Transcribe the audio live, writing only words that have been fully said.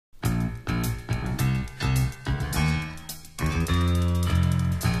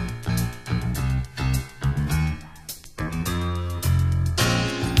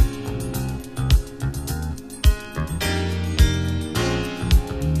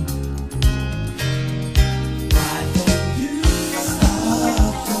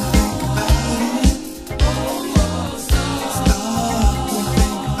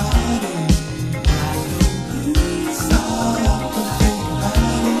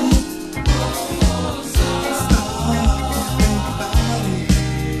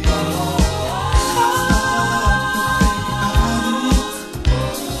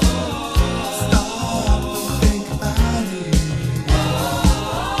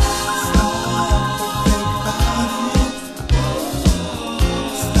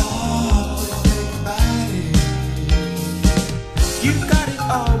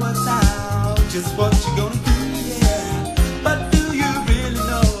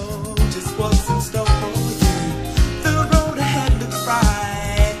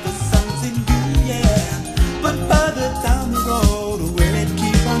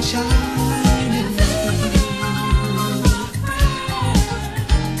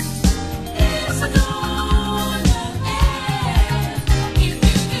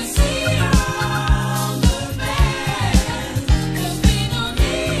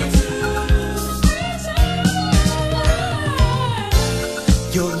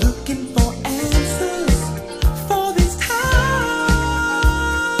You're looking for answers for this time.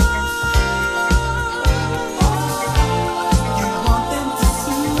 You want them to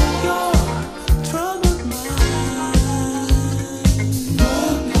soothe your troubled mind.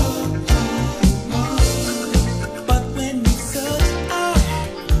 But when you search, I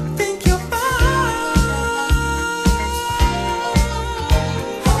think you'll find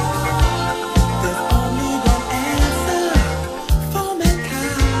there's only one answer for mankind.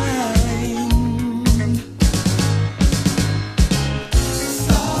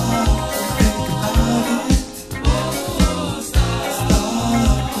 Stop and think about it. Stop and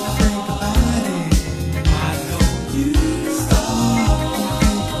think about it. Why don't you stop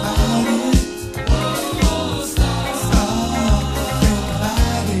and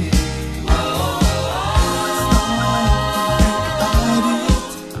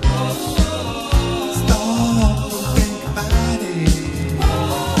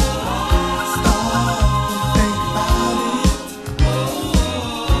think about it?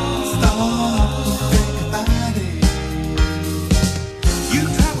 Stop and think about it. You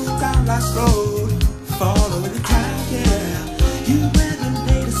travel down life's road, following the crowd, yeah. You wear the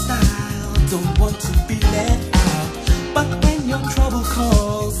latest style, don't want to be left out. But when your trouble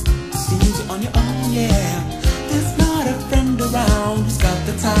calls, seems you're on your own, yeah. There's not a friend around who's got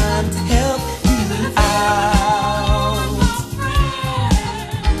the time to help you out.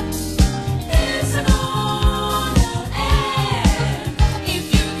 It's an honor, and if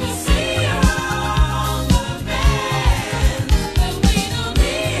you can see around the bend, then we don't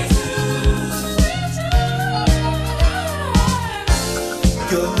need to return.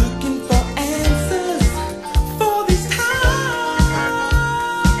 You're